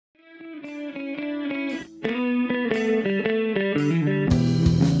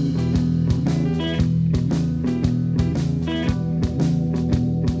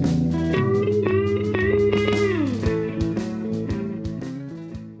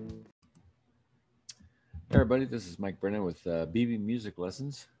Hey everybody, this is Mike Brennan with BB Music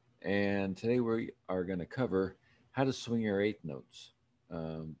Lessons, and today we are going to cover how to swing your eighth notes.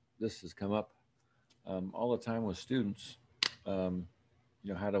 This has come up all the time with students. Um,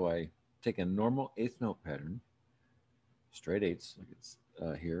 how do I take a normal eighth note pattern, straight eighths, like it's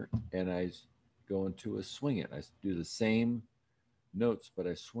here, and go into a swing it. I do the same notes, but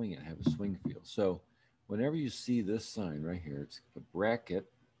I swing it, have a swing feel. So whenever you see this sign right here, it's a bracket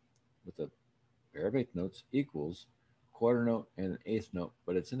with a pair of eighth notes equals quarter note and an eighth note,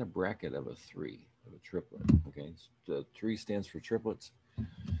 but it's in a bracket of a three, of a triplet. Okay, so the three stands for triplets,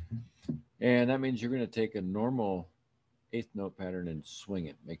 and that means you're going to take a normal eighth note pattern and swing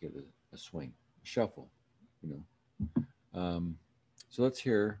it, make it a swing, a shuffle. You um, so let's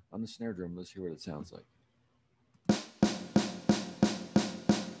hear on the snare drum. Let's hear what it sounds like.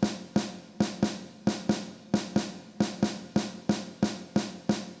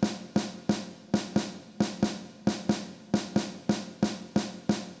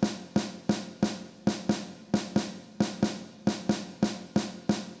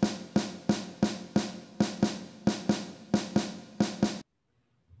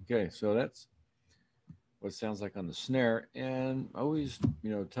 Okay, so that's what it sounds like on the snare. And I always,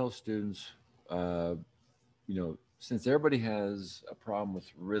 tell students, uh, since everybody has a problem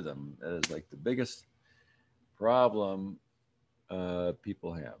with rhythm, that is like the biggest problem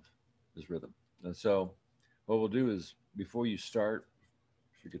people have is rhythm. And so, what we'll do is before you start,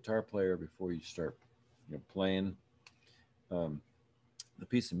 if you're a guitar player, before you start, playing um, the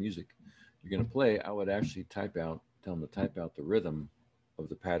piece of music you're going to play, I would actually tell them to type out the rhythm of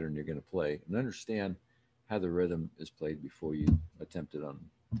the pattern you're going to play, and understand how the rhythm is played before you attempt it on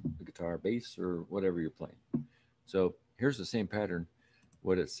the guitar, bass, or whatever you're playing. So here's the same pattern,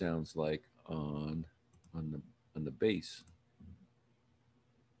 what it sounds like on the on the bass.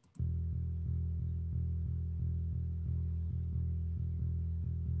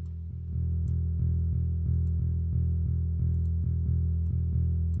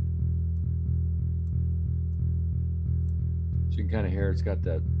 So you can kind of hear it's got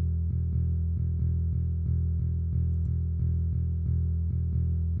that.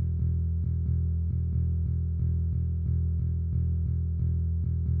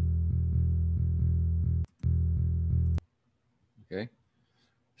 Okay.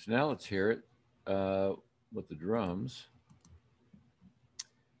 So now let's hear it with the drums.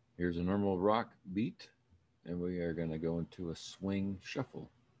 Here's a normal rock beat, and we are going to go into a swing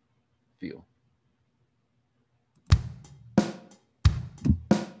shuffle feel.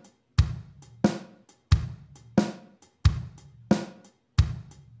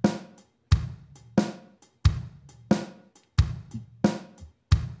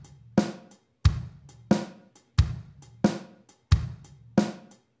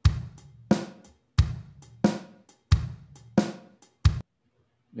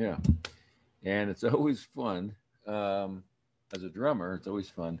 Yeah. And it's always fun as a drummer. It's always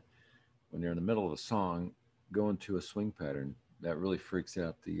fun when you're in the middle of a song, go into a swing pattern. That really freaks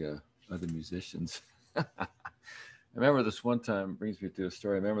out the other musicians. I remember this one time, brings me to a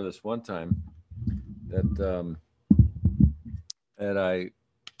story. I remember this one time that that I,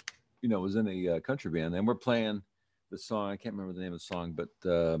 was in a country band, and we're playing the song. I can't remember the name of the song, but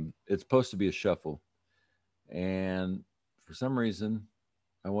it's supposed to be a shuffle. And for some reason,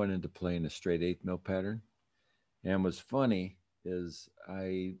 I went into playing a straight eighth note pattern. And what's funny is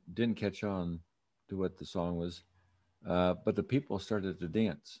I didn't catch on to what the song was, but the people started to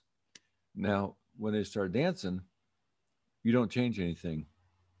dance. Now, when they start dancing, you don't change anything.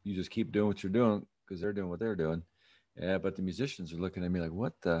 You just keep doing what you're doing because they're doing what they're doing. But the musicians are looking at me like,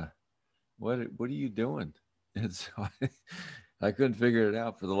 what are you doing? And so I couldn't figure it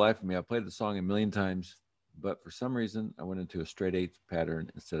out for the life of me. I played the song a million times, but for some reason, I went into a straight eighth pattern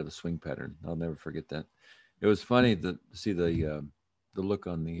instead of a swing pattern. I'll never forget that. It was funny to see the look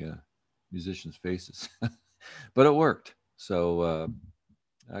on the musicians' faces, but it worked. So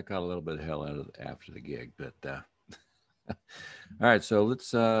I got a little bit of hell out of it after the gig. But all right, so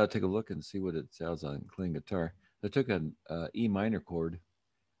let's take a look and see what it sounds on clean guitar. I took an E minor chord,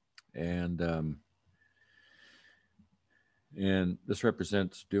 and this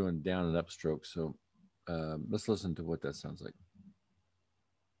represents doing down and up strokes. So let's listen to what that sounds like.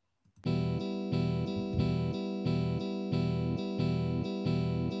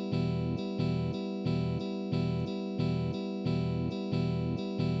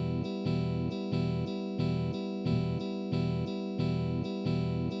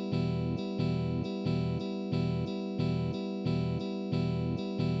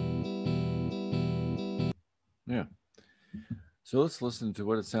 Yeah. So let's listen to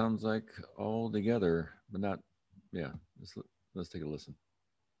what it sounds like all together but not. Yeah, let's take a listen.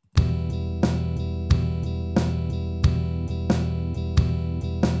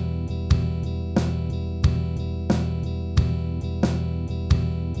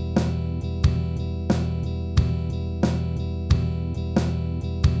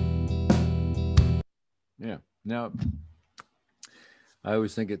 Yeah. Now, I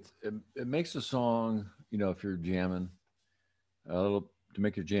always think it makes a song. You know, if you're jamming a little to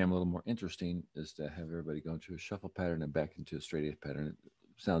make your jam a little more interesting, is to have everybody go into a shuffle pattern and back into a straight eighth pattern. It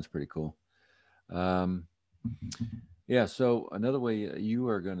sounds pretty cool. Um, yeah. So another way you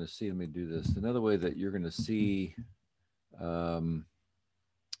are going to see. Let me do this. Another way that you're going to see um,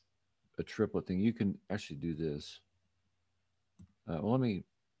 a triplet thing. You can actually do this. Well, let me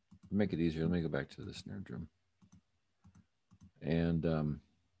make it easier. Let me go back to the snare drum. And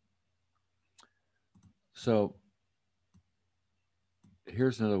so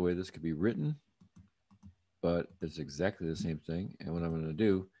here's another way this could be written, but it's exactly the same thing. And what I'm going to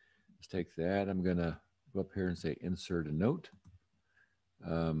do is take that. I'm going to go up here and say insert a note.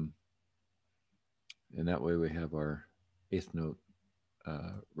 And that way we have our eighth note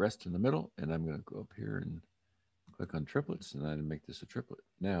rest in the middle. And I'm going to go up here and click on triplets and then make this a triplet.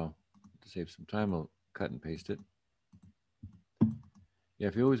 Now, to save some time, I'll cut and paste it. Yeah,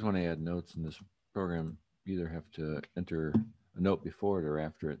 if you always want to add notes in this program, you either have to enter a note before it or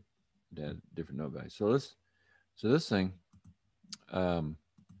after it to add different note values. So this thing, let's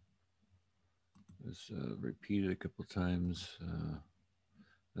repeat it a couple of times.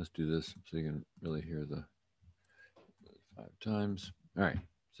 Let's do this so you can really hear the 5 times. All right,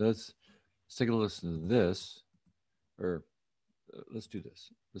 so let's take a listen to this, or let's do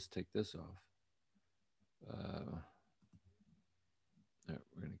this. Let's take this off. All right,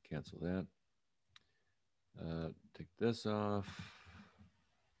 we're going to cancel that. Take this off.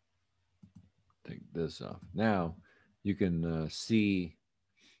 Take this off. Now you can see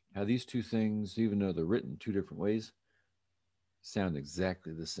how these two things, even though they're written two different ways, sound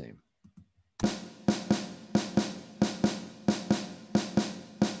exactly the same.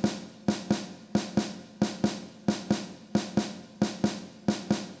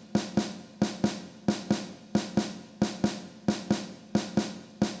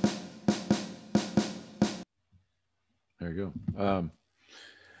 There you go.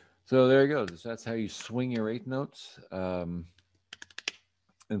 So there you go. That's how you swing your eighth notes. And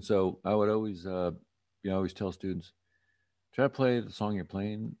so I would always, always tell students, try to play the song you're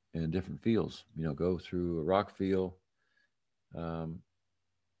playing in different feels. You know, go through a rock feel, um,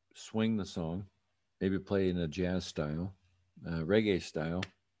 swing the song, maybe play in a jazz style, reggae style.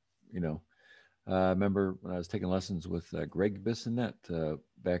 You know, I remember when I was taking lessons with Greg Bissonette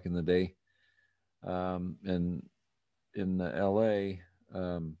back in the day, and in L.A.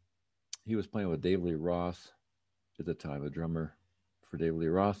 He was playing with David Lee Roth at the time, a drummer for David Lee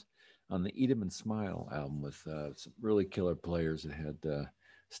Roth, on the Eat 'Em and Smile album with some really killer players. It had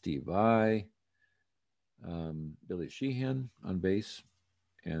Steve Vai, Billy Sheehan on bass,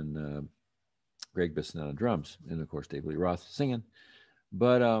 and Greg Bissonette on drums, and of course David Lee Roth singing.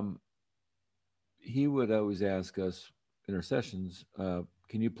 But he would always ask us in our sessions,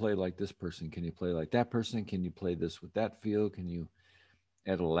 can you play like this person? Can you play like that person? Can you play this with that feel? Can you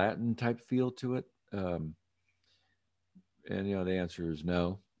add a Latin type feel to it? And the answer is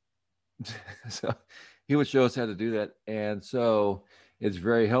no. So he would show us how to do that, and so it's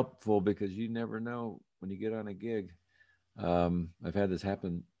very helpful because you never know when you get on a gig. I've had this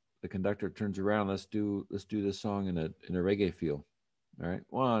happen. The conductor turns around. Let's do this song in a reggae feel. All right,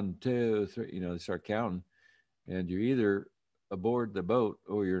 1, 2, 3. They start counting, and you're either aboard the boat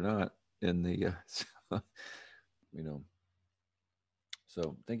or you're not. In the you know.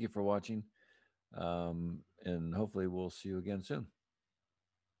 So thank you for watching, and hopefully we'll see you again soon.